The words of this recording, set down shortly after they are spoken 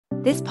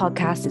This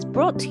podcast is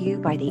brought to you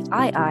by the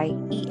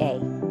IIEA,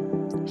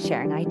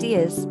 sharing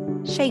ideas,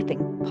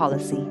 shaping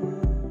policy.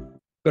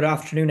 Good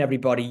afternoon,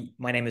 everybody.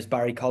 My name is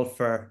Barry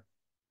Colfer,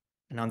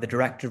 and I'm the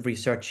Director of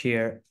Research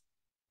here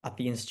at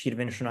the Institute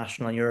of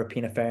International and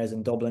European Affairs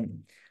in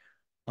Dublin.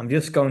 I'm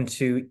just going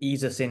to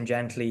ease us in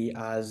gently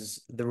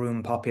as the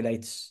room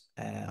populates.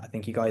 I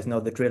think you guys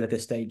know the drill at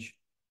this stage.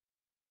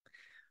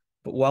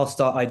 But whilst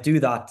I do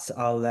that,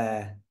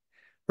 I'll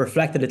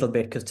reflect a little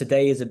bit, because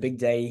today is a big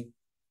day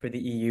for the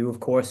EU,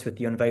 of course, with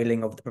the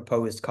unveiling of the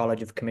proposed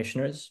College of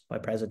Commissioners by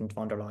President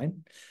von der Leyen.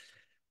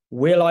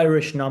 Will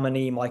Irish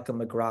nominee Michael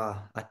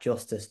McGrath at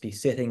Justice be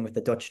sitting with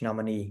the Dutch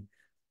nominee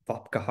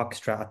Wopke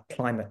Hoekstra at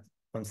Climate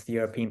once the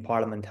European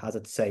Parliament has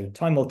its say?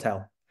 Time will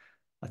tell.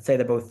 I'd say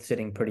they're both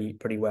sitting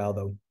pretty well,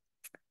 though.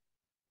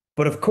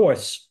 But of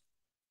course,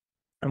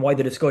 and why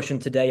the discussion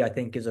today, I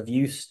think, is of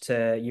use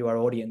to you, our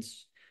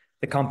audience,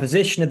 the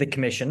composition of the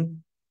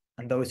Commission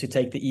and those who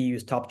take the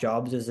EU's top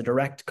jobs is a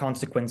direct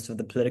consequence of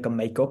the political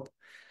makeup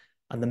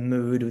and the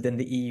mood within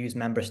the EU's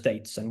member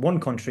states. And one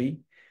country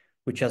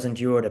which has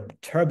endured a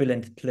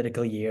turbulent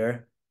political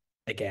year,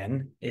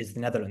 again, is the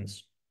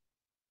Netherlands.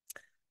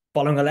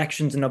 Following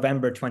elections in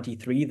November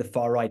 23, the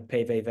far-right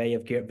PVV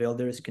of Geert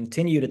Wilders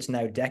continued its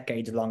now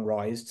decades-long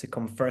rise to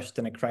come first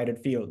in a crowded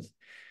field,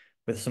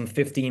 with some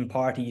 15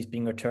 parties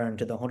being returned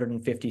to the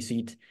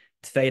 150-seat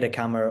Tweede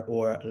Kamer,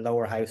 or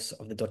lower house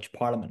of the Dutch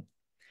Parliament.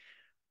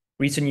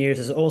 Recent years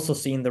has also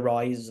seen the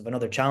rise of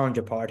another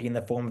challenger party in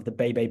the form of the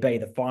BBB,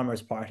 the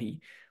Farmers' Party,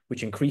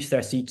 which increased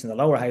their seats in the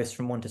lower house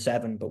from 1 to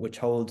 7, but which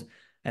hold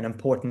an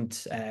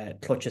important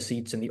clutch of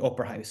seats in the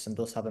upper house and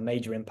thus have a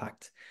major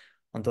impact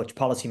on Dutch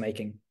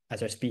policymaking,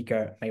 as our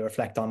speaker may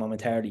reflect on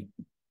momentarily.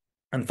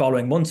 And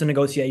following months of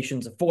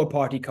negotiations, a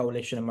four-party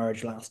coalition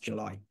emerged last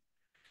July.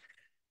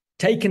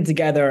 Taken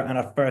together, and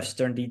at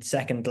first, or indeed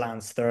second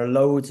glance, there are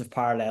loads of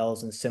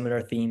parallels and similar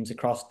themes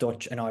across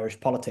Dutch and Irish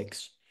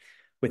politics,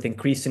 with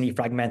increasingly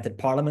fragmented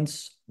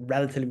parliaments,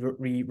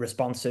 relatively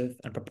responsive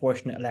and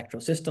proportionate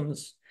electoral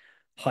systems,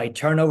 high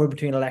turnover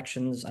between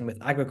elections, and with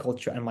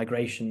agriculture and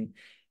migration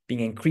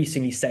being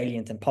increasingly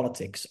salient in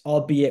politics,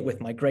 albeit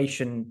with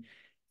migration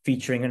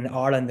featuring in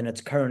Ireland in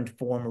its current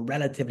form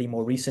relatively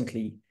more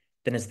recently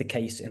than is the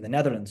case in the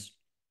Netherlands.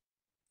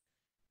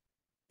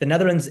 The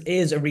Netherlands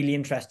is a really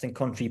interesting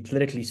country,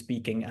 politically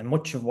speaking, and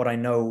much of what I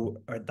know,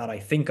 or that I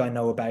think I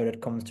know about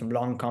it, comes from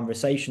long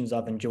conversations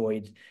I've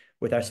enjoyed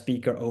with our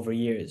speaker over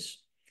years.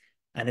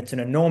 And it's an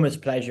enormous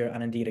pleasure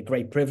and indeed a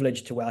great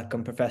privilege to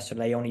welcome Professor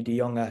Léonie de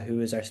Jonge, who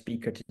is our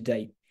speaker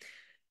today.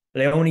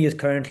 Léonie is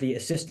currently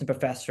Assistant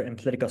Professor in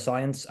Political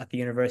Science at the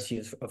University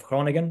of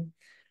Groningen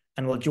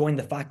and will join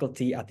the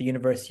faculty at the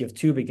University of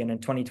Tübingen in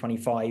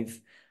 2025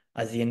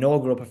 as the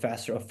inaugural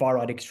Professor of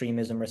Far-Right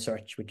Extremism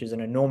Research, which is an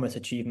enormous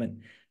achievement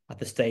at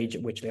the stage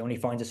at which Léonie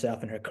finds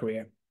herself in her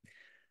career.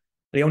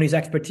 Léonie's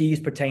expertise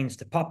pertains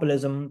to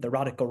populism, the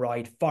radical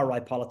right,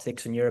 far-right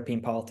politics, and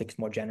European politics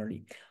more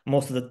generally. I'm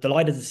also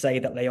delighted to say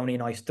that Léonie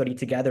and I studied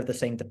together at the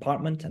same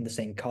department and the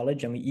same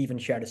college, and we even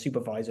shared a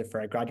supervisor for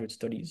our graduate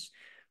studies,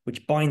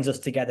 which binds us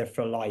together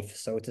for life.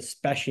 So it's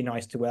especially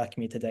nice to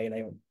welcome you today,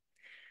 Léonie.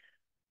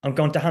 I'm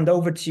going to hand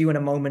over to you in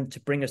a moment to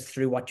bring us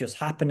through what just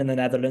happened in the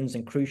Netherlands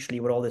and,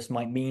 crucially, what all this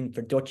might mean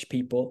for Dutch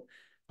people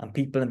and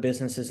people and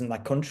businesses in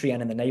that country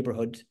and in the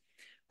neighbourhood.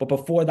 But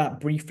before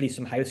that, briefly,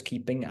 some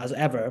housekeeping. As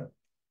ever,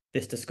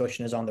 this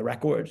discussion is on the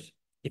record.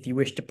 If you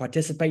wish to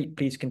participate,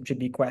 please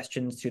contribute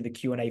questions through the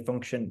Q&A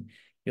function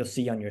you'll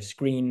see on your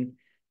screen.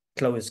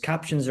 Closed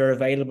captions are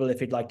available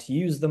if you'd like to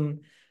use them,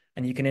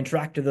 and you can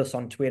interact with us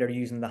on Twitter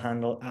using the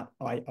handle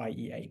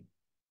 @IIEA.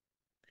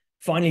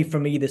 Finally, for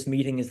me, this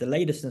meeting is the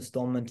latest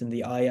installment in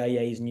the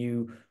IIEA's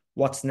new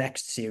What's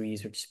Next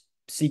series, which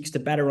seeks to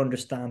better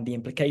understand the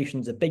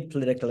implications of big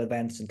political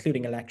events,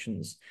 including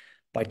elections,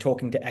 by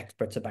talking to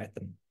experts about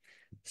them.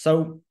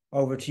 So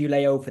over to you,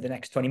 Leo, for the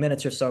next 20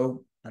 minutes or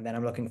so, and then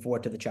I'm looking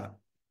forward to the chat.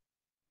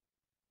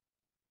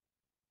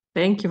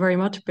 Thank you very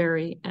much,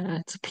 Barry.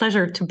 It's a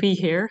pleasure to be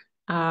here.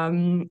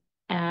 A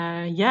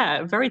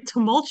very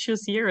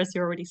tumultuous year, as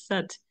you already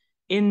said,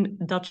 in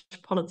Dutch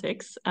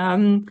politics.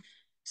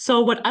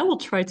 So what I will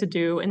try to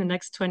do in the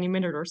next 20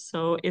 minutes or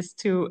so is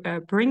to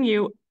bring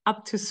you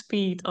up to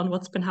speed on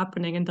what's been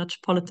happening in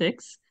Dutch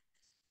politics.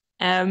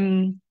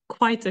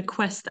 Quite a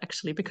quest,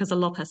 actually, because a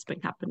lot has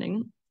been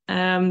happening.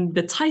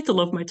 The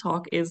title of my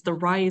talk is The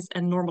Rise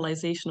and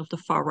Normalization of the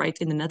Far Right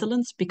in the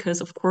Netherlands,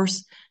 because, of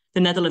course,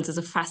 the Netherlands is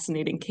a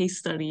fascinating case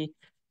study,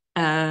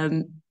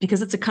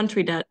 because it's a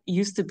country that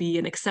used to be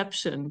an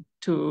exception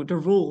to the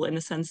rule, in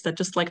the sense that,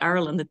 just like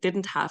Ireland, it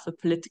didn't have a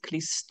politically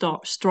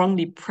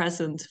strongly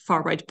present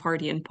far-right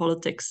party in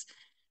politics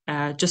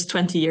just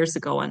 20 years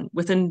ago. And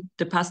within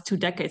the past 2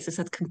 decades, this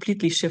had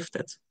completely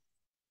shifted.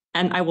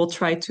 And I will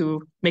try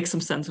to make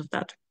some sense of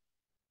that.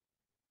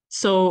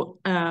 So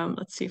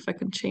let's see if I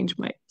can change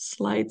my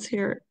slides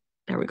here.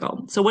 There we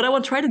go. So what I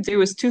will try to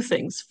do is 2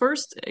 things.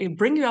 First,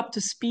 bring you up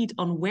to speed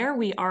on where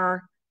we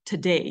are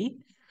today.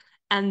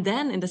 And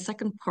then in the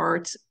second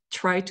part,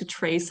 try to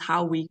trace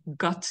how we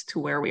got to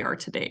where we are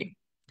today.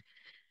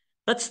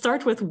 let's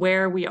start with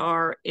where we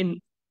are in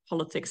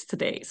politics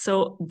today.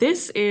 So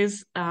this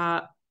is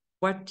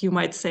what you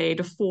might say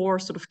the four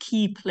sort of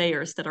key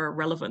players that are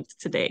relevant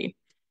today.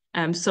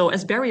 So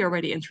as Barry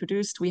already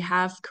introduced, we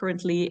have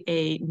currently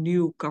a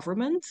new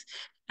government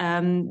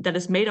that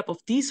is made up of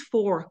these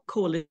four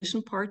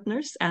coalition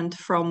partners. And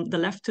from the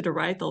left to the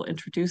right, I'll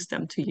introduce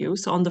them to you.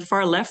 So on the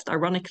far left,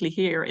 ironically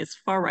here, is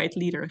far-right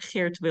leader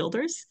Geert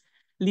Wilders,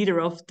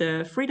 leader of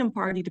the Freedom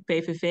Party, the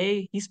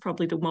PVV. He's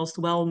probably the most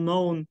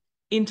well-known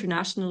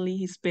internationally.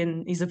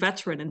 He's a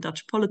veteran in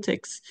Dutch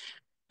politics.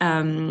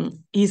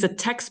 He's a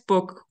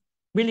textbook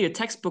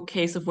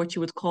case of what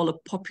you would call a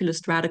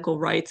populist radical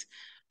right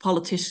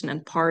politician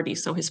and party.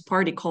 So his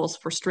party calls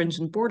for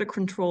stringent border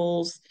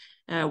controls,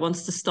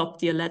 wants to stop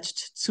the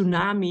alleged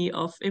tsunami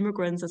of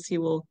immigrants, as he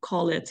will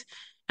call it,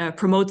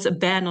 promotes a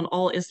ban on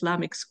all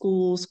Islamic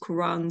schools,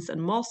 Qurans,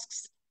 and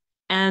mosques.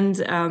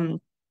 And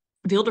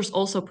Wilders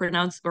also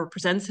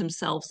presents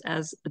himself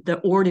as the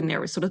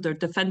ordinary, sort of the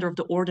defender of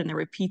the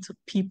ordinary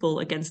people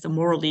against a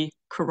morally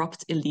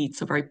corrupt elite,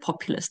 so very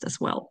populist as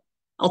well.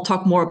 I'll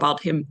talk more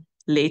about him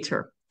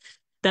later.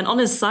 Then on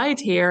his side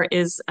here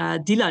is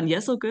Dilan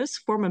Yeşilgöz,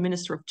 former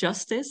Minister of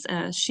Justice.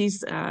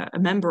 She's a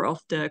member of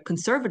the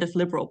Conservative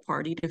Liberal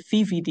Party, the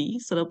VVD,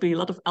 so there'll be a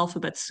lot of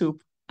alphabet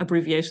soup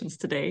abbreviations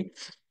today.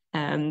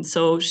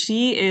 So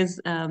she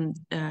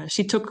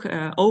took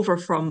over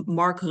from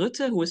Mark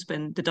Rutte, who has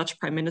been the Dutch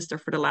Prime Minister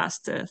for the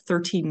last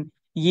 13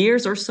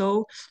 years or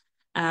so.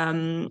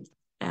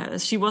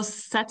 She was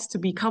set to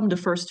become the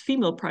first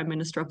female Prime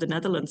Minister of the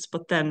Netherlands,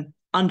 but then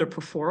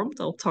underperformed.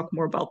 I'll talk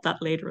more about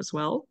that later as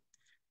well.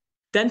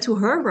 Then to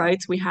her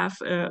right, we have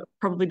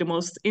probably the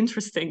most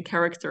interesting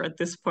character at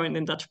this point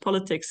in Dutch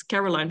politics,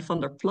 Caroline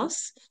van der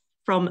Plas,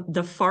 from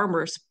the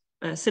Farmers'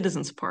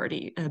 Citizens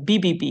Party,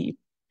 BBB.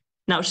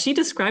 Now, she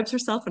describes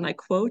herself, and I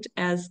quote,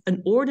 as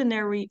an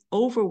ordinary,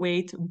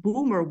 overweight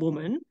boomer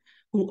woman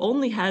who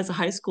only has a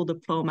high school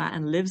diploma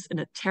and lives in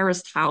a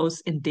terraced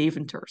house in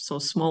Deventer, so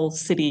a small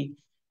city,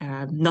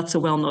 not so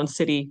well-known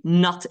city,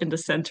 not in the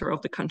center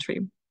of the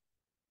country.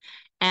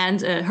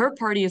 And her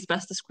party is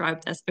best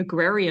described as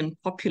agrarian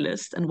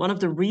populist. And one of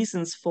the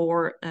reasons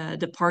for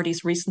the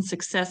party's recent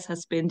success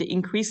has been the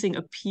increasing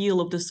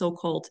appeal of the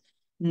so-called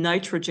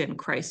nitrogen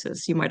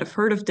crisis. You might have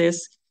heard of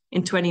this.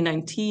 In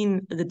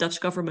 2019, the Dutch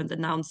government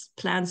announced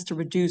plans to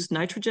reduce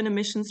nitrogen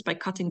emissions by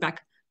cutting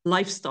back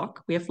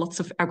livestock. We have lots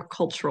of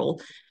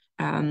agricultural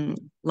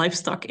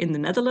livestock in the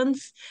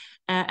Netherlands.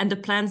 And the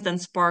plans then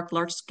sparked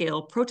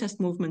large-scale protest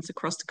movements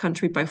across the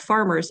country by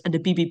farmers, and the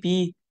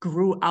BBB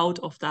grew out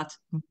of that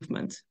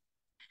movement.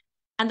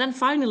 And then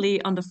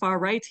finally, on the far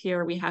right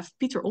here, we have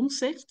Pieter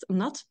Omtzigt,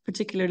 not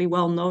particularly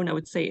well known, I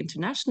would say,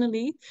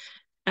 internationally.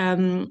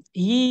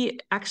 He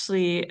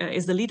actually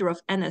is the leader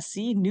of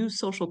NSC, New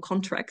Social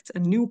Contract, a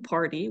new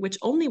party, which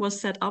only was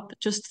set up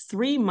just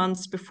 3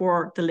 months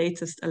before the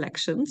latest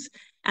elections,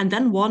 and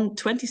then won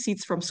 20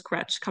 seats from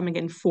scratch, coming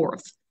in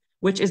fourth,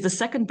 which is the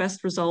second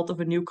best result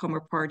of a newcomer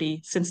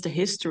party since the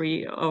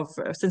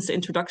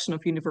introduction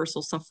of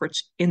universal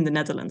suffrage in the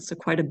Netherlands. So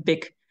quite a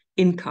big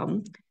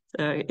income,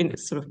 a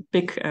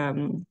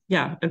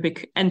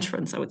big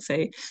entrance, I would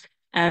say.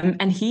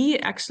 And he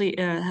actually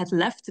had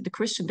left the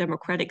Christian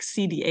Democratic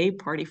CDA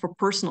party for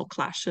personal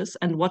clashes.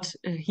 And what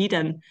he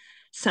then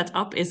set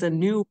up is a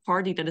new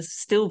party that is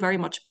still very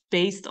much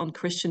based on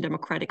Christian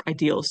Democratic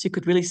ideals. You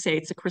could really say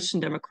it's a Christian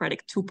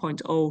Democratic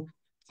 2.0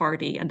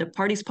 party. And the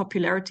party's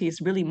popularity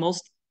is really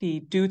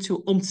mostly due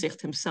to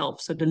Omtzigt himself,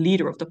 so the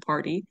leader of the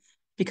party,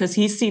 because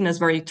he's seen as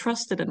very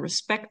trusted and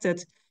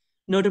respected,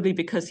 notably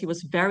because he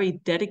was very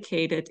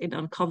dedicated in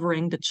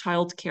uncovering the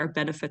childcare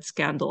benefit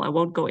scandal. I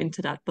won't go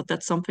into that, but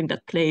that's something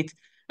that played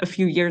a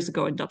few years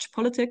ago in Dutch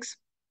politics.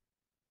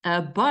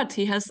 But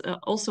he has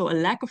also a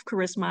lack of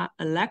charisma,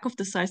 a lack of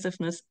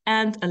decisiveness,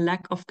 and a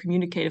lack of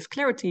communicative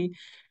clarity,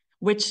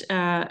 which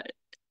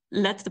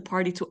led the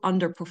party to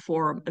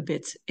underperform a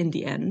bit in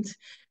the end.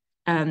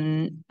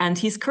 And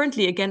he's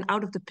currently again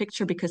out of the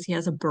picture because he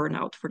has a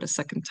burnout for the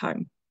second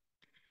time.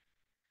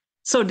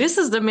 So this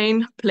is the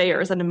main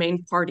players and the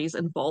main parties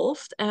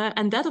involved.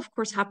 And that, of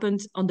course, happened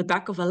on the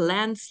back of a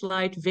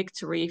landslide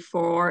victory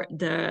for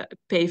the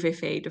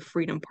PVV, the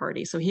Freedom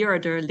Party. So here are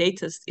the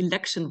latest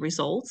election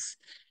results.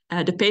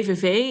 The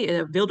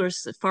PVV,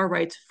 Wilders'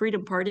 far-right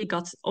Freedom Party,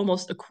 got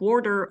almost a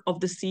quarter of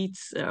the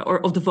seats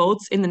or of the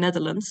votes in the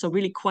Netherlands. So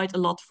really quite a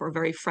lot for a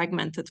very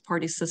fragmented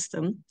party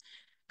system.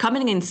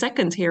 Coming in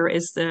second here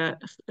is the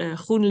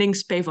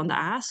GroenLinks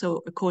PvdA,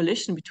 so a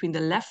coalition between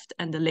the left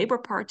and the Labour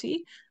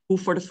Party, who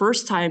for the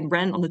first time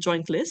ran on the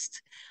joint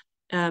list.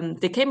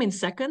 They came in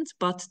second,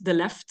 but the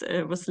left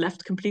was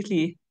left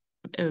completely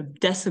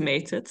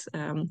decimated.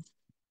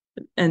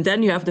 And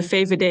then you have the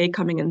VVD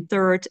coming in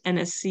third,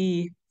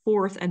 NSC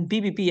fourth, and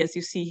BBB, as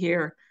you see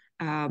here,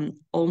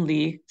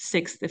 only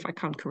sixth, if I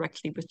count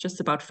correctly, with just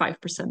about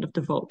 5% of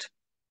the vote.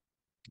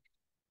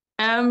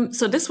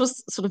 So this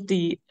was sort of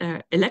the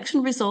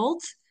election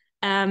result.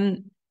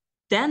 Then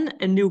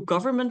a new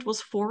government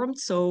was formed.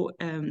 So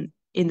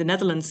in the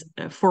Netherlands,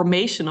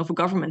 formation of a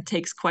government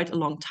takes quite a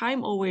long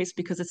time always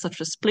because it's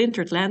such a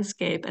splintered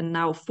landscape. And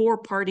now 4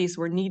 parties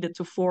were needed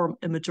to form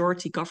a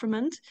majority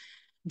government.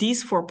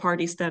 These 4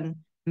 parties then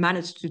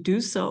managed to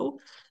do so.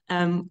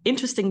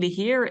 Interestingly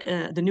here,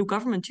 the new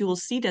government, you will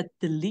see that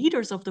the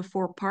leaders of the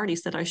 4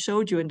 parties that I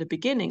showed you in the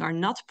beginning are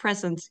not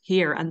present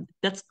here. And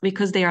that's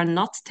because they are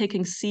not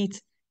taking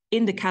seat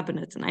in the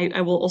cabinet. And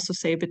I will also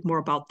say a bit more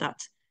about that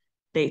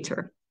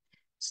later.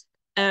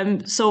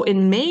 So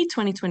in May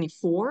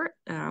 2024,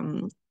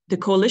 the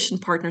coalition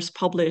partners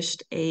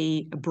published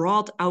a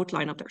broad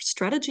outline of their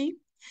strategy,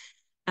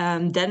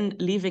 then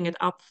leaving it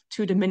up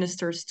to the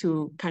ministers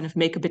to kind of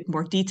make a bit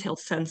more detailed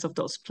sense of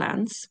those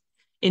plans.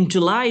 In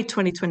July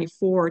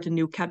 2024, the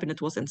new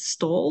cabinet was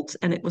installed,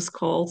 and it was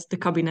called the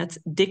Kabinet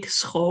Dick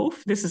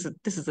Schoof. This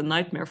is a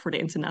nightmare for the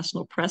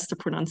international press, the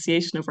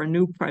pronunciation of our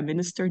new prime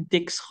minister,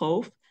 Dick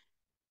Schoof.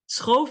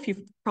 Schoof,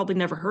 you've probably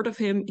never heard of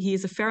him. He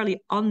is a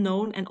fairly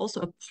unknown and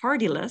also a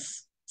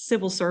partyless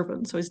civil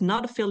servant, so he's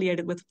not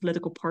affiliated with a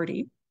political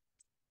party.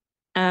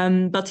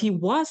 But he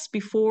was,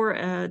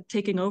 before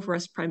taking over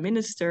as prime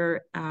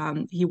minister,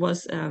 he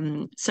was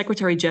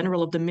Secretary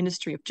General of the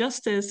Ministry of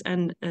Justice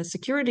and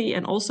Security,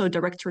 and also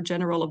Director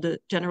General of the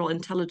General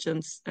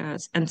Intelligence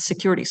and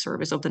Security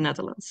Service of the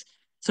Netherlands.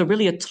 So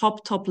really a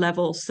top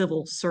level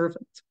civil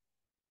servant.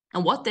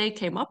 And what they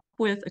came up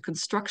with, a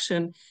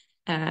construction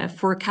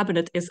for a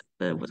cabinet, is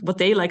what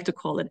they like to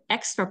call an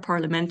extra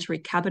parliamentary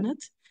cabinet.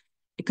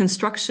 A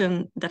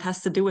construction that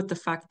has to do with the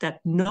fact that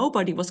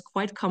nobody was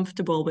quite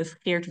comfortable with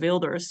Geert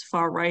Wilders,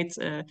 far-right,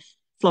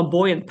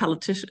 flamboyant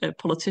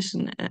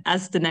politician,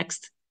 as the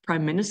next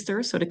prime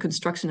minister. So the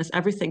construction has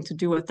everything to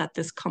do with that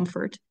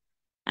discomfort.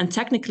 And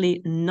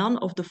technically, none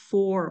of the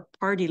 4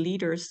 party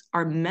leaders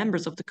are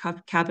members of the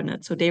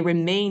cabinet. So they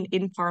remain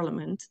in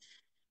parliament,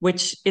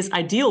 which is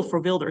ideal for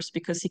Wilders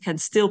because he can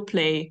still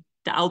play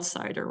the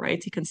outsider,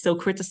 right? He can still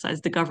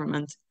criticize the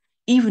government,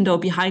 even though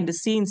behind the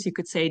scenes, you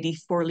could say the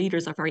 4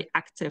 leaders are very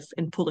active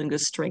in pulling the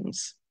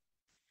strings.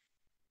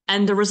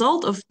 And the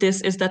result of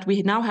this is that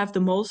we now have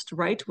the most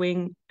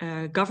right-wing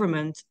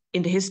government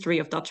in the history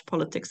of Dutch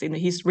politics, in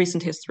the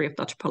recent history of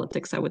Dutch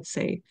politics, I would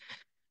say.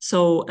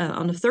 So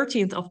on the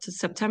 13th of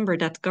September,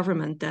 that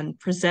government then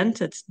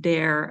presented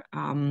their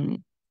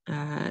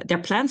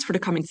plans for the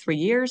coming 3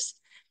 years.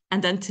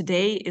 And then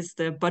today is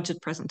the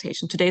budget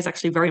presentation. Today is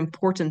actually a very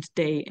important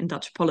day in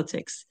Dutch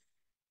politics.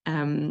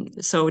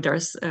 So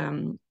there's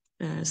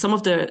some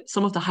of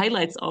the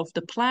highlights of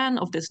the plan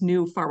of this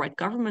new far-right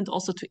government,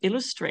 also to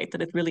illustrate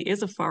that it really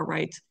is a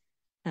far-right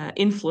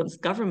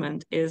influenced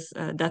government, is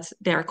that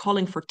they are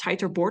calling for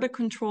tighter border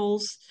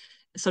controls.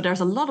 So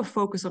there's a lot of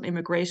focus on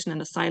immigration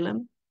and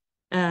asylum.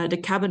 The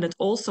cabinet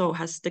also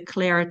has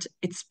declared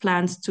its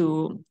plans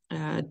to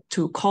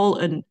call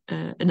an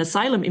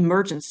asylum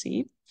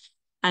emergency.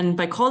 And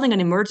by calling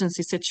an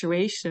emergency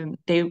situation,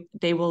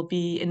 they will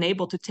be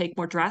enabled to take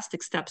more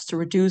drastic steps to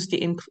reduce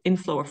the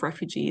inflow of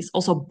refugees,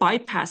 also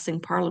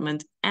bypassing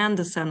Parliament and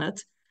the Senate.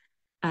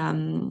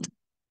 The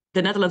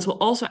Netherlands will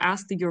also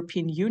ask the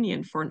European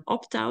Union for an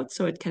opt-out,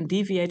 so it can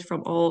deviate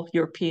from all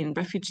European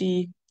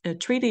refugee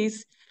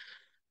treaties.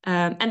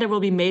 And there will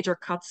be major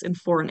cuts in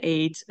foreign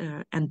aid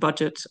and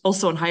budget,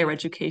 also in higher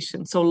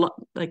education. So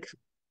like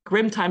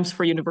grim times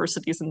for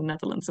universities in the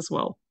Netherlands as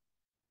well.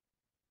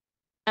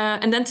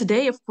 And then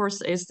today, of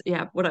course, is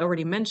what I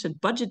already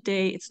mentioned, Budget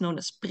Day. It's known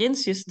as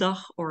Prinsjesdag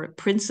or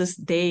Princess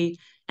Day.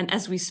 And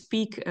as we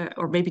speak,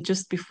 or maybe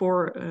just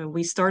before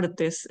we started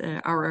this,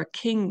 our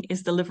king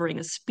is delivering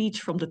a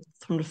speech from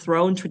the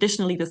throne.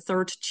 Traditionally, the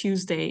 3rd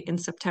Tuesday in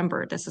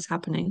September, this is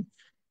happening,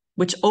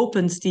 which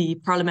opens the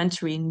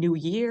parliamentary new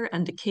year.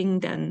 And the king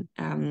then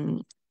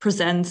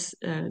presents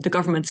the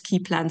government's key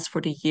plans for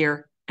the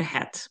year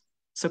ahead.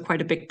 So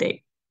quite a big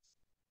day.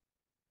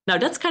 Now,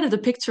 that's kind of the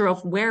picture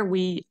of where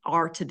we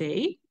are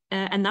today.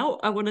 And now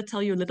I want to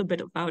tell you a little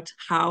bit about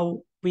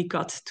how we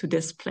got to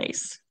this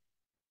place.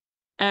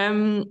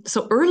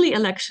 So early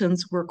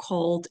elections were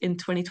called in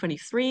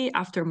 2023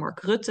 after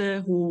Mark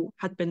Rutte, who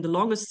had been the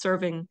longest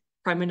serving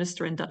prime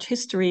minister in Dutch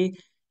history,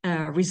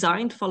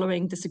 resigned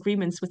following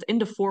disagreements within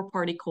the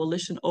 4-party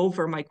coalition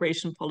over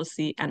migration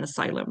policy and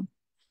asylum.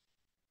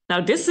 Now,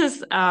 this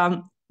is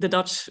the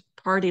Dutch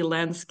party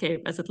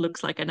landscape as it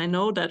looks like. And I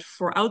know that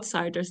for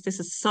outsiders,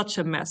 this is such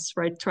a mess,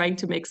 right? Trying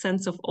to make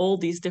sense of all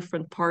these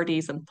different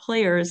parties and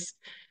players.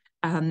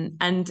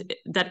 And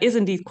that is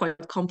indeed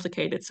quite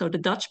complicated. So the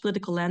Dutch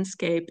political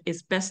landscape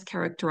is best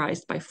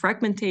characterized by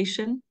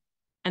fragmentation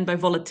and by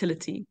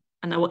volatility.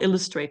 And I will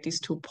illustrate these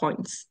 2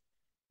 points.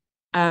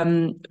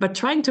 But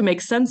trying to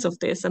make sense of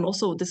this, and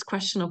also this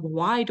question of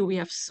why do we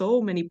have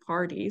so many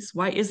parties?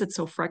 Why is it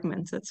so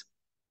fragmented?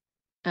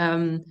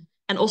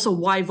 And also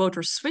why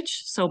voters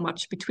switch so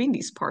much between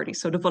these parties,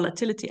 so the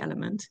volatility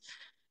element.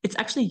 It's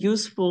actually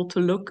useful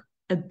to look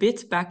a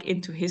bit back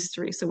into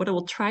history. So what I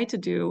will try to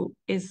do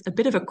is a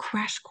bit of a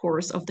crash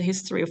course of the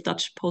history of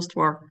Dutch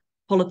post-war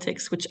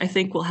politics, which I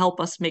think will help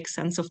us make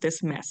sense of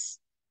this mess.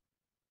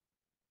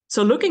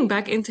 So looking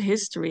back into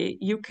history,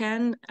 you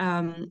can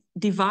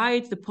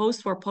divide the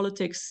post-war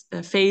politics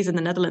phase in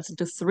the Netherlands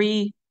into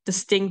three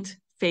distinct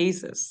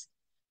phases: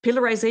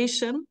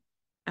 pillarization,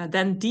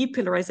 then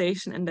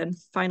depillarization, and then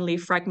finally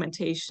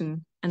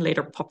fragmentation, and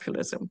later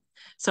populism.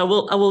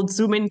 So I will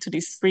zoom into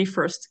these three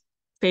first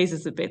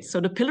phases a bit. So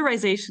the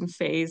pillarization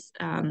phase,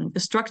 the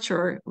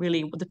structure,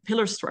 really, the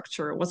pillar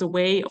structure was a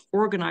way of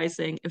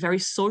organizing a very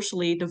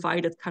socially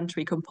divided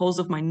country composed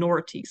of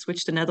minorities,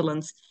 which the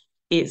Netherlands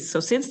is. So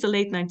since the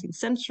late 19th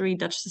century,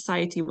 Dutch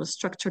society was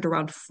structured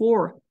around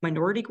four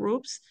minority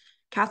groups: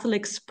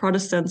 Catholics,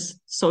 Protestants,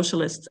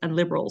 socialists, and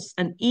liberals.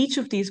 And each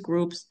of these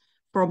groups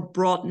form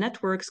broad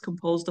networks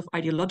composed of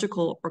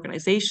ideological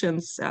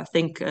organizations,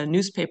 think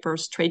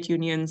newspapers, trade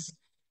unions,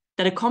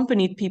 that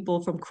accompanied people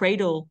from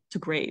cradle to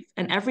grave.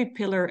 And every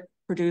pillar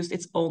produced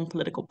its own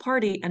political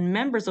party, and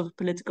members of a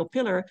political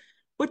pillar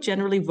would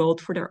generally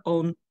vote for their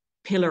own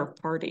pillar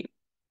party.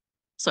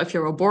 So if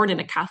you were born in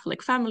a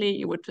Catholic family,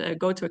 you would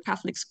go to a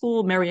Catholic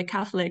school, marry a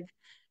Catholic,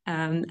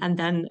 and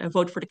then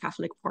vote for the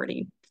Catholic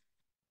Party.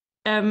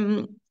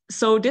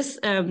 So this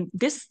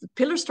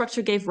pillar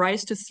structure gave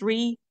rise to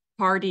three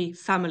party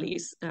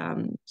families: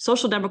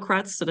 Social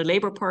Democrats, so the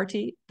Labour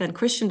Party, then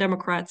Christian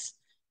Democrats,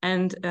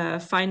 and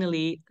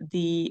finally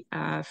the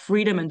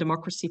Freedom and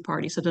Democracy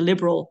Party, so the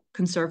Liberal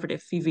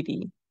Conservative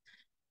VVD.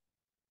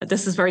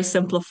 This is very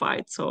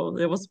simplified, so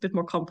it was a bit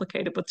more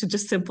complicated, but to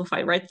just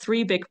simplify, right?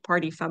 Three big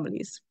party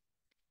families.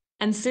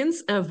 And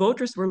since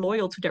voters were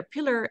loyal to their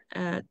pillar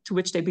to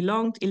which they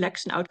belonged,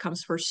 election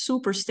outcomes were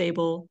super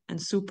stable and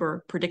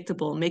super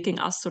predictable, making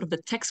us sort of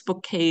the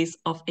textbook case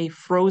of a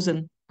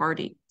frozen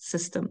party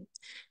system.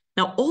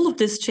 Now, all of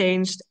this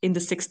changed in the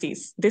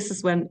 60s. This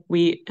is when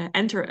we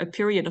enter a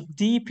period of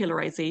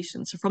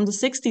depillarization. So from the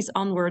 60s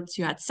onwards,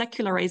 you had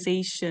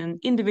secularization,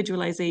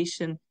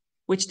 individualization,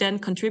 which then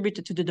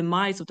contributed to the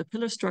demise of the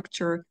pillar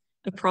structure,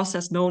 a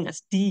process known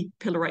as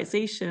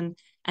depillarization,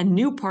 and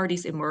new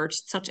parties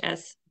emerged, such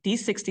as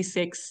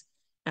D66,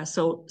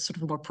 so sort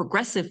of a more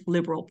progressive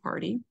liberal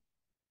party,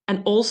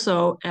 and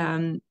also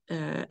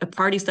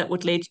parties that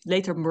would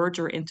later merge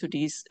into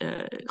these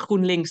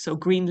GroenLinks, so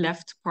green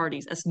left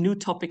parties, as new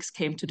topics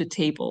came to the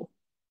table.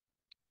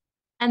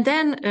 And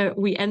then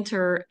we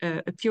enter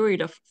a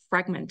period of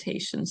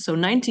fragmentation. So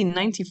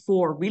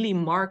 1994 really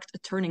marked a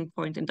turning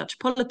point in Dutch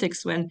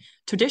politics when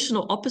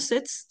traditional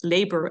opposites,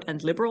 Labour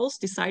and Liberals,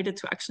 decided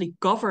to actually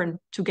govern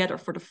together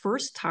for the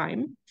first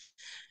time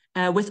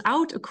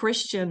without a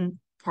Christian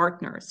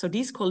partner. So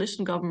these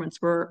coalition governments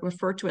were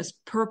referred to as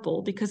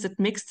purple because it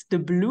mixed the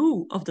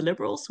blue of the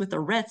Liberals with the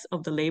red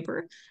of the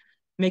Labour,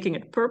 making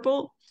it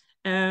purple.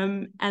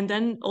 And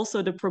then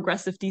also the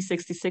progressive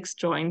D66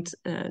 joined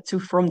to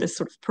form this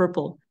sort of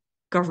purple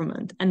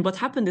government. And what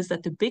happened is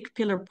that the big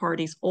pillar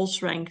parties all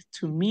shrank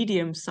to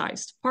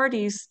medium-sized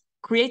parties,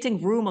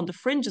 creating room on the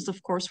fringes,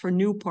 of course, for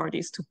new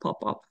parties to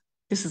pop up.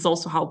 This is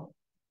also how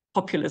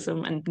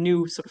populism and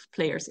new sort of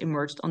players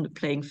emerged on the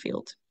playing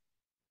field.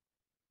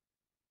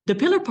 The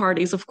pillar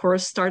parties, of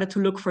course, started to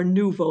look for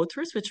new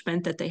voters, which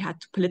meant that they had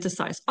to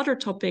politicize other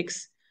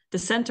topics. The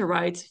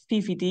center-right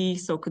VVD,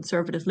 so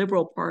Conservative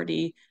Liberal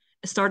Party,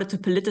 started to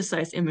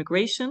politicize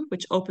immigration,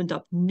 which opened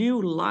up new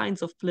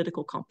lines of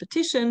political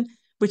competition,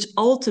 which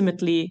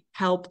ultimately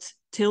helped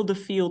till the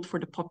field for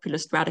the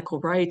populist radical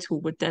right, who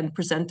would then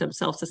present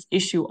themselves as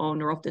issue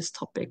owner of this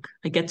topic.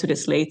 I get to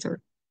this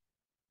later.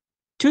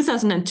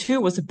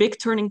 2002 was a big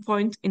turning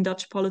point in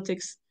Dutch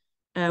politics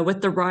with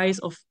the rise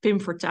of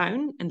Pim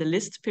Fortuyn and the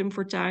Lijst Pim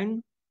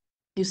Fortuyn.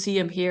 You see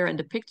him here in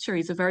the picture.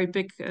 He's a very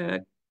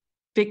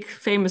big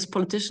famous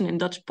politician in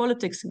Dutch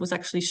politics. He was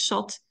actually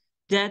shot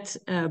dead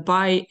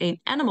by an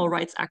animal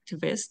rights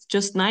activist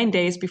just 9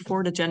 days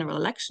before the general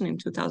election in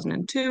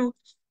 2002.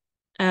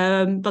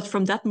 But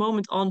from that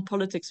moment on,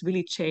 politics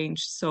really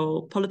changed.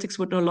 So politics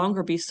would no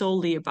longer be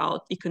solely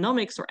about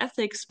economics or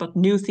ethics, but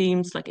new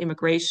themes like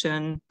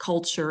immigration,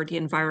 culture, the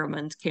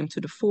environment came to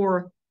the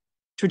fore.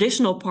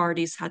 Traditional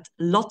parties had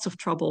lots of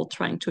trouble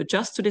trying to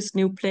adjust to this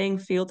new playing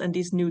field and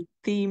these new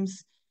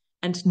themes.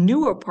 And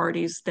newer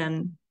parties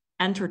then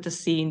entered the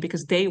scene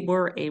because they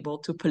were able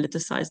to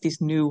politicize these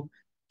new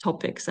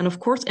topics. And of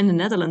course, in the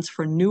Netherlands,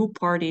 for new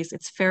parties,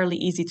 it's fairly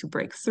easy to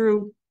break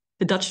through.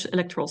 The Dutch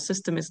electoral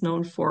system is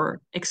known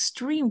for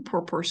extreme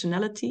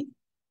proportionality.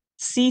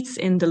 Seats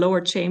in the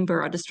lower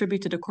chamber are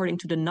distributed according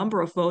to the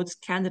number of votes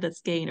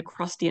candidates gain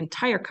across the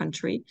entire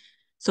country.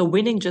 So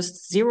winning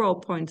just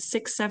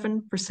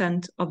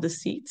 0.67% of the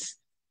seats,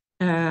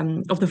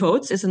 of the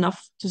votes, is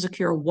enough to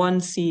secure one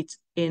seat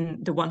in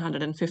the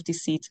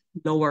 150-seat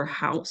lower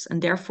house.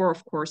 And therefore,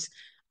 of course,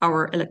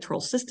 our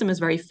electoral system is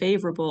very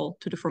favorable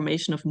to the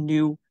formation of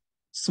new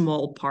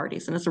small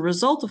parties. And as a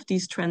result of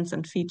these trends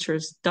and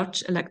features,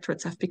 Dutch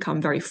electorates have become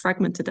very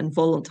fragmented and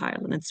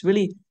volatile. And it's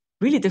really,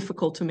 really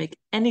difficult to make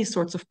any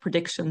sorts of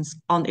predictions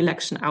on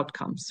election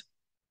outcomes.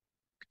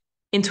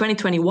 In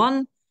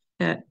 2021,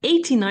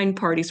 89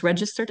 parties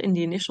registered in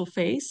the initial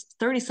phase.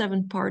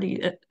 37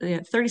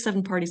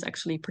 parties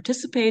actually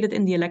participated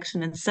in the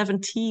election, and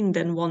 17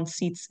 then won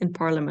seats in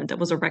parliament. That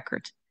was a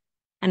record.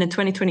 And in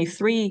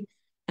 2023,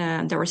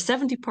 there were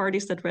 70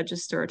 parties that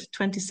registered,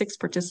 26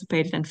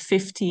 participated, and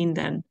 15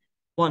 then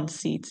won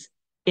seats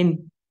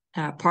in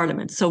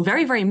parliament. So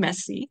very, very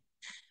messy.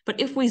 But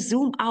if we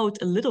zoom out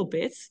a little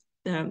bit,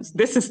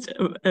 this is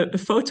a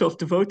photo of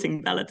the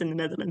voting ballot in the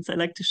Netherlands. I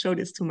like to show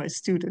this to my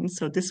students.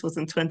 So this was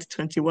in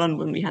 2021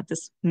 when we had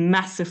this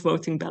massive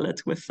voting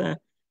ballot with a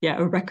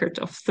record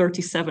of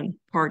 37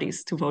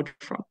 parties to vote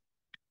from.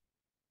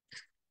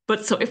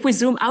 But so if we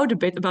zoom out a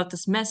bit about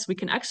this mess, we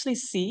can actually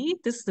see,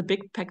 this is the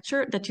big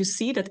picture, that you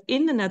see that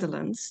in the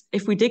Netherlands,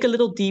 if we dig a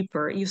little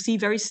deeper, you see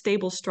very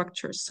stable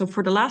structures. So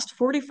for the last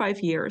 45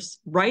 years,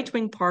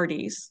 right-wing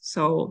parties,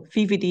 so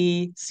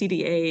VVD,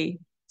 CDA,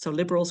 so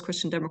liberals,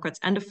 Christian Democrats,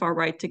 and the far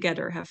right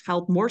together have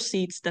held more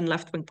seats than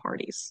left-wing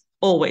parties,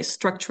 always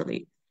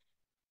structurally.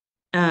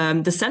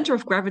 The center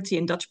of gravity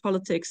in Dutch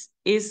politics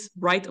is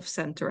right of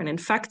center. And in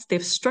fact,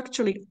 they've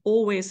structurally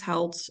always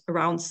held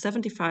around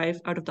 75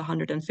 out of the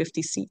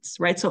 150 seats,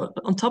 right? So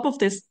on top of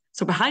this,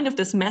 so behind of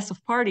this mess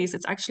of parties,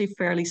 it's actually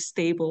fairly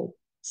stable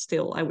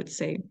still, I would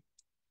say.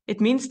 It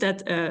means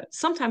that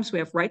sometimes we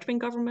have right-wing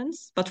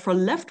governments, but for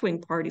left-wing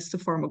parties to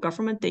form a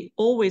government, they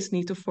always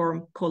need to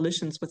form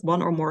coalitions with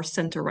one or more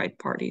center-right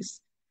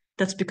parties.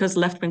 That's because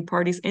left-wing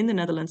parties in the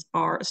Netherlands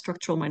are a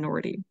structural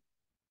minority.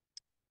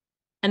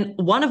 And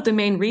one of the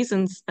main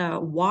reasons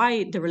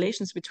why the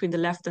relations between the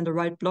left and the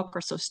right bloc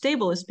are so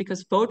stable is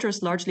because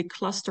voters largely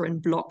cluster in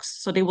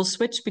blocks. So they will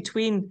switch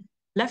between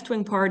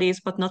left-wing parties,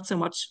 but not so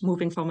much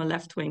moving from a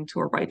left-wing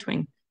to a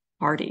right-wing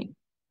party.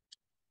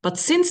 But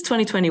since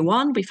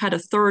 2021, we've had a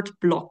third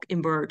bloc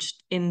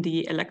emerged in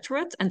the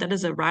electorate, and that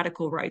is a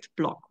radical right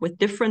bloc with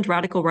different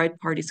radical right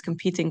parties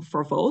competing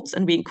for votes.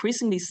 And we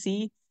increasingly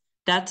see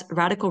that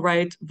radical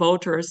right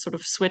voters sort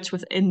of switch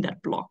within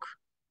that bloc.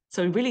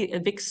 So really a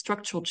big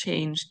structural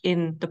change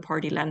in the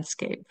party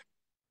landscape.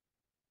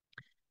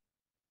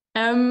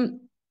 And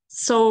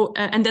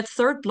that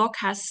third bloc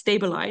has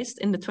stabilized.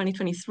 In the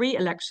 2023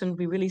 election,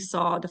 we really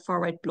saw the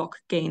far-right bloc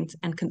gained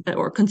and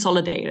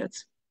consolidated.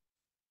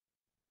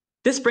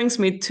 This brings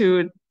me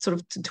to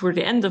toward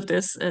the end of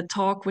this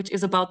talk, which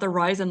is about the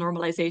rise and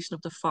normalization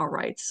of the far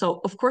right.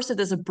 So of course, it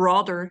is a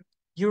broader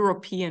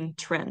European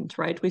trend,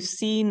 right? We've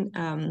seen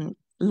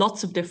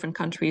lots of different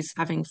countries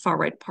having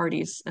far-right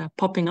parties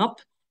popping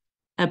up.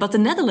 But the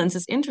Netherlands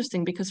is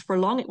interesting because for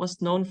long it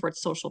was known for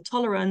its social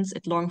tolerance.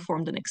 It long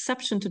formed an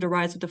exception to the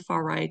rise of the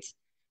far right.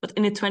 But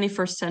in the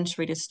 21st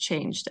century, this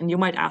changed. And you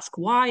might ask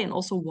why, and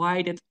also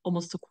why did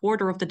almost a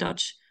quarter of the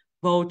Dutch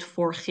vote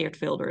for Geert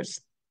Wilders?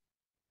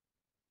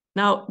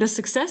 Now, the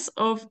success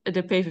of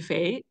the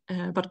PVV,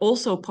 but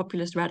also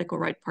populist radical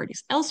right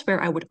parties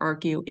elsewhere, I would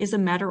argue, is a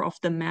matter of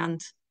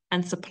demand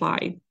and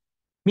supply.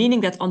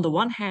 Meaning that on the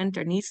one hand,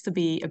 there needs to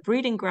be a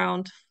breeding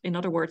ground, in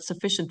other words,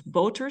 sufficient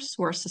voters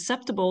who are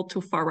susceptible to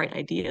far-right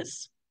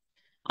ideas.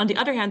 On the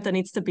other hand, there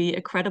needs to be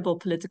a credible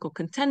political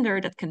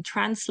contender that can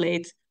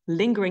translate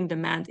lingering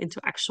demand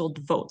into actual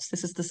votes.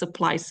 This is the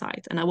supply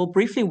side. And I will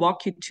briefly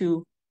walk you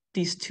to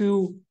these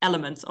two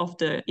elements of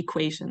the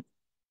equation.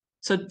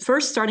 So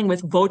first, starting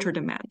with voter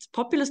demand.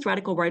 Populist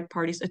radical right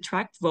parties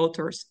attract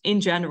voters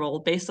in general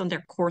based on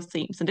their core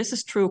themes. And this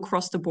is true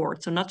across the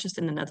board, so not just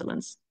in the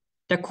Netherlands.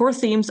 Their core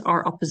themes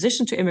are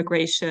opposition to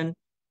immigration,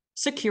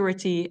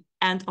 security,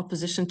 and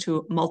opposition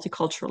to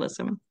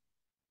multiculturalism.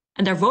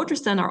 And their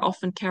voters then are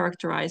often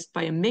characterized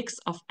by a mix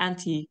of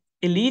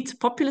anti-elite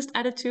populist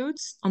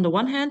attitudes on the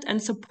one hand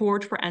and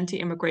support for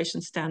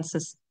anti-immigration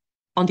stances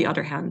on the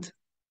other hand.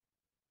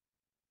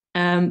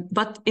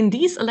 But in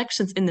these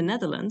elections in the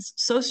Netherlands,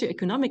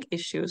 socioeconomic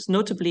issues,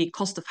 notably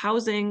cost of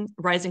housing,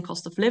 rising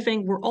cost of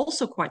living, were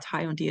also quite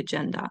high on the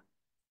agenda.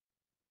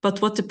 But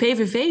what the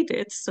PVV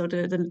did, so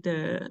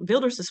the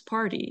Wilders'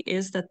 party,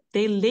 is that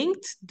they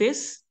linked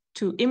this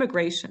to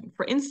immigration,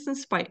 for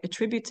instance, by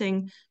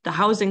attributing the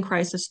housing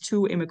crisis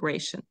to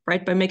immigration,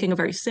 right? By making a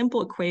very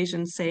simple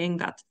equation saying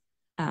that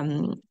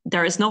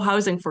there is no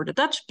housing for the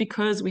Dutch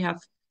because we have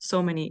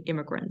so many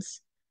immigrants.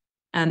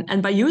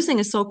 And by using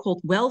a so-called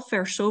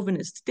welfare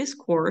chauvinist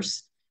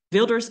discourse,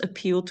 Wilders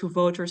appealed to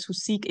voters who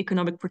seek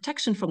economic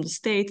protection from the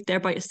state,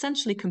 thereby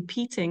essentially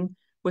competing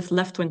with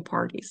left-wing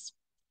parties.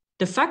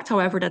 The fact,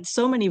 however, that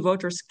so many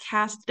voters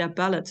cast their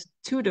ballot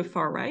to the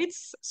far right,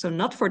 so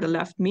not for the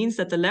left, means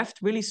that the left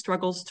really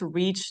struggles to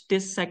reach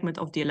this segment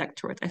of the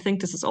electorate. I think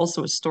this is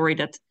also a story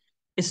that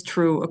is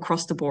true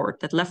across the board,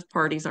 that left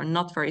parties are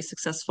not very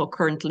successful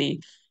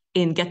currently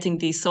in getting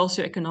these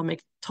socioeconomic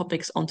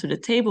topics onto the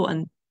table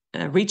and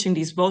reaching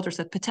these voters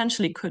that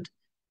potentially could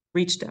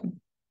reach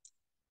them.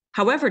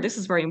 However, this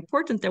is very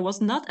important. There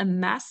was not a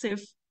massive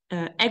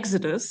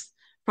exodus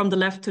from the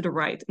left to the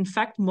right. In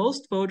fact,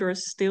 most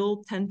voters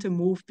still tend to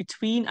move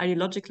between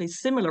ideologically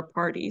similar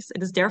parties.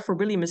 It is therefore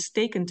really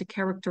mistaken to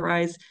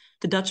characterize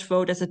the Dutch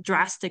vote as a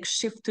drastic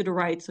shift to the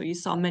right. So you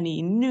saw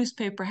many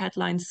newspaper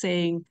headlines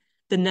saying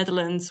the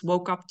Netherlands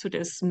woke up to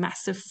this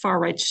massive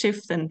far-right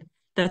shift and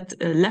that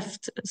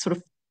left sort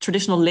of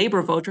traditional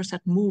labor voters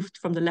had moved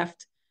from the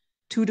left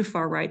to the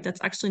far right.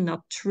 That's actually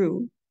not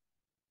true.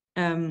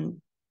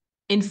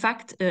 In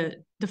fact,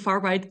 the far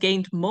right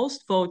gained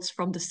most votes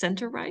from the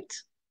center right.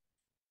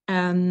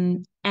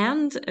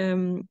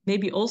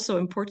 Maybe also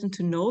important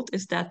to note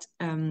is that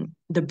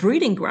the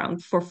breeding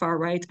ground for far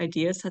right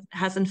ideas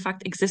has in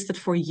fact existed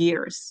for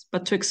years.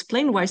 But to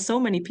explain why so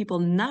many people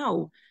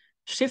now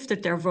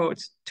shifted their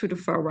vote to the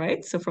far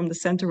right, so from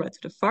the center right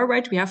to the far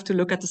right, we have to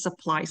look at the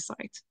supply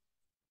side.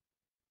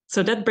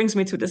 So that brings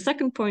me to the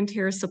second point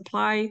here,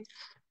 supply.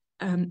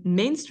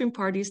 Mainstream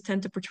parties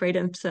tend to portray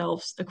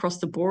themselves across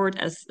the board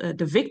as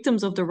the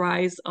victims of the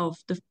rise of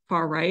the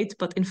far right.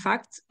 But in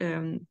fact,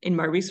 in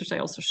my research, I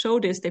also show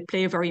this, they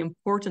play a very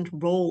important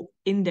role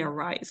in their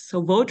rise.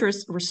 So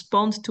voters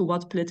respond to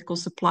what political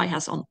supply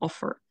has on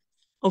offer.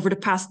 Over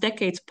the past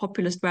decades,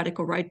 populist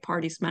radical right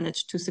parties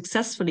managed to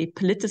successfully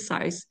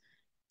politicize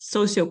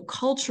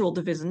socio-cultural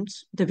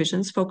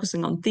divisions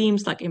focusing on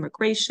themes like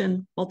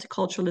immigration,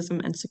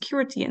 multiculturalism, and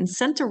security. And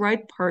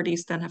center-right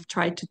parties then have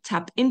tried to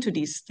tap into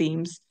these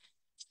themes,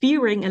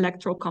 fearing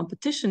electoral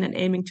competition and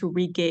aiming to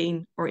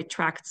regain or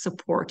attract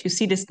support. You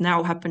see this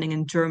now happening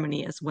in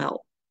Germany as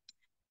well.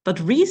 But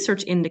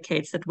research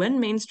indicates that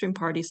when mainstream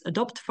parties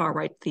adopt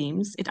far-right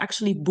themes, it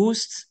actually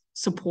boosts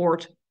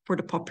support for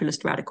the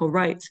populist radical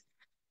right.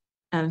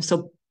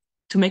 So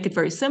to make it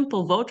very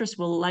simple, voters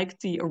will like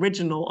the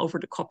original over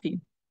the copy.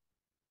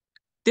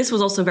 This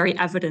was also very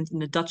evident in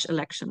the Dutch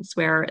elections,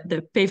 where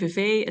the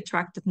PVV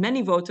attracted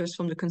many voters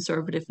from the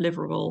conservative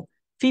liberal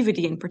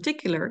VVD in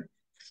particular.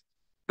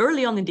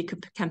 Early on in the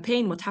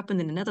campaign, what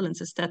happened in the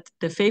Netherlands is that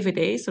the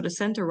VVD, so the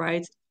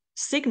center-right,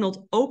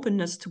 signaled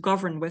openness to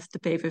govern with the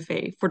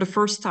PVV for the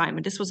first time.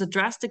 And this was a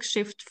drastic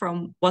shift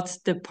from what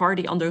the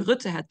party under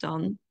Rutte had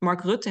done.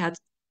 Mark Rutte had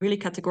really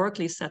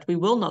categorically said, we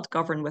will not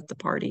govern with the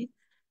party.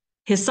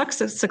 His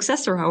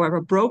successor,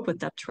 however, broke with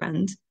that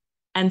trend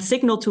and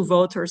signaled to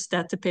voters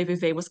that the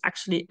PVV was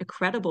actually a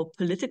credible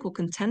political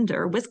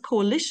contender with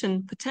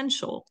coalition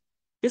potential.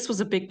 This was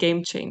a big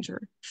game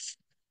changer.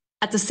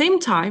 At the same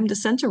time, the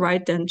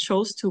center-right then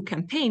chose to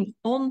campaign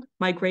on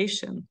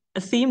migration,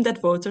 a theme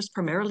that voters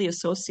primarily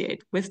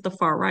associate with the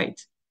far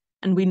right.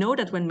 And we know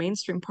that when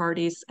mainstream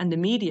parties and the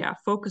media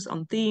focus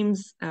on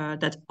themes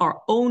that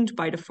are owned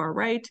by the far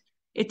right,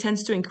 it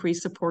tends to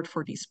increase support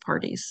for these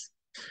parties.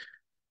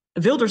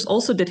 Wilders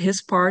also did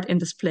his part in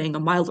displaying a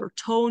milder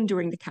tone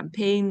during the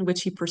campaign,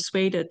 which he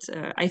persuaded,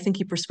 I think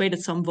he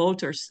persuaded some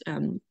voters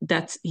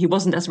that he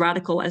wasn't as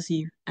radical as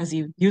he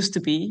used to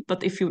be.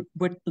 But if you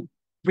would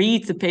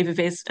read the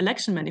PVV's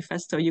election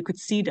manifesto, you could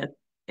see that,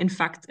 in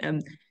fact,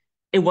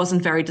 it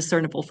wasn't very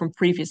discernible from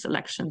previous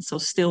elections. So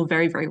still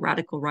very, very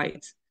radical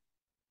right.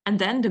 And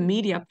then the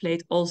media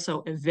played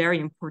also a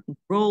very important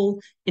role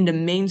in the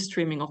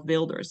mainstreaming of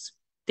Wilders.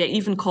 They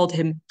even called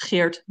him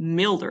Geert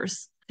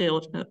Milders.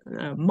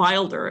 A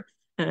milder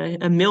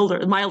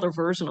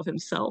version of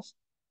himself.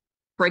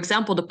 For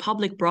example, the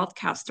public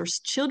broadcaster's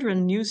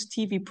children news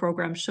TV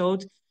program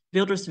showed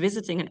Wilders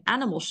visiting an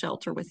animal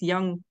shelter with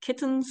young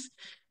kittens.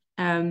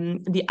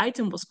 The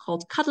item was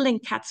called Cuddling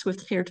Cats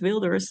with Geert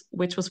Wilders,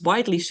 which was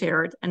widely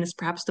shared and is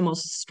perhaps the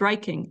most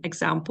striking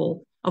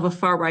example of a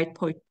far-right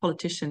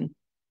politician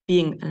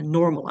being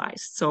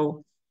normalized.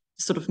 So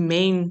sort of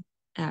main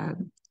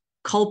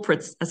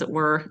culprits, as it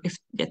were,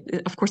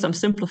 of course I'm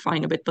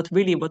simplifying a bit, but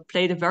really what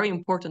played a very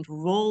important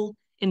role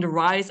in the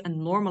rise and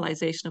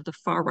normalization of the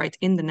far right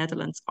in the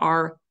Netherlands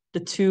are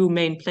the two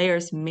main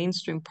players,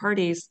 mainstream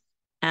parties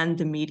and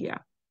the media.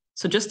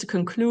 So just to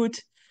conclude,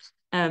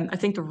 I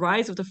think the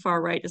rise of the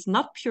far right is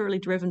not purely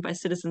driven by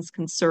citizens'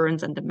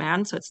 concerns and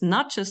demands. So it's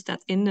not just that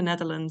in the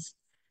Netherlands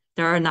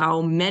there are now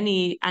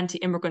many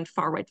anti-immigrant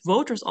far-right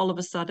voters all of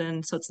a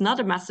sudden. So it's not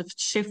a massive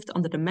shift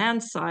on the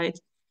demand side,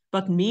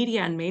 but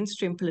media and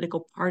mainstream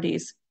political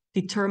parties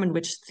determine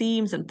which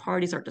themes and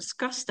parties are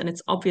discussed. And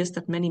it's obvious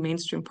that many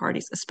mainstream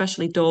parties,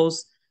 especially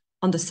those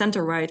on the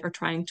center-right, are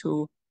trying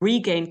to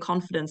regain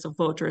confidence of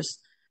voters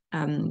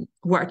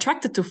who are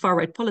attracted to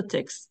far-right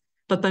politics.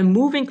 But by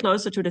moving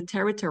closer to the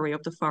territory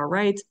of the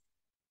far-right,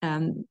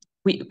 and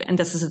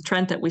this is a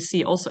trend that we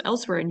see also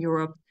elsewhere in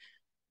Europe,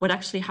 what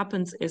actually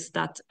happens is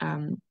that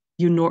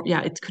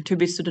it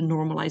contributes to the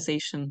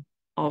normalization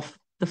of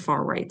the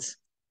far-right.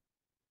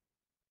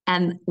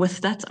 And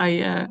with that,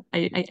 I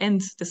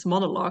end this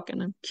monologue,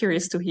 and I'm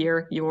curious to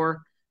hear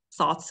your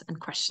thoughts and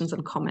questions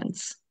and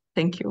comments.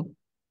 Thank you.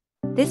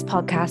 This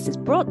podcast is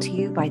brought to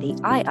you by the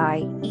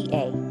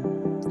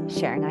IIEA,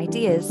 sharing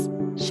ideas,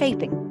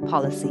 shaping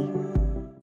policy.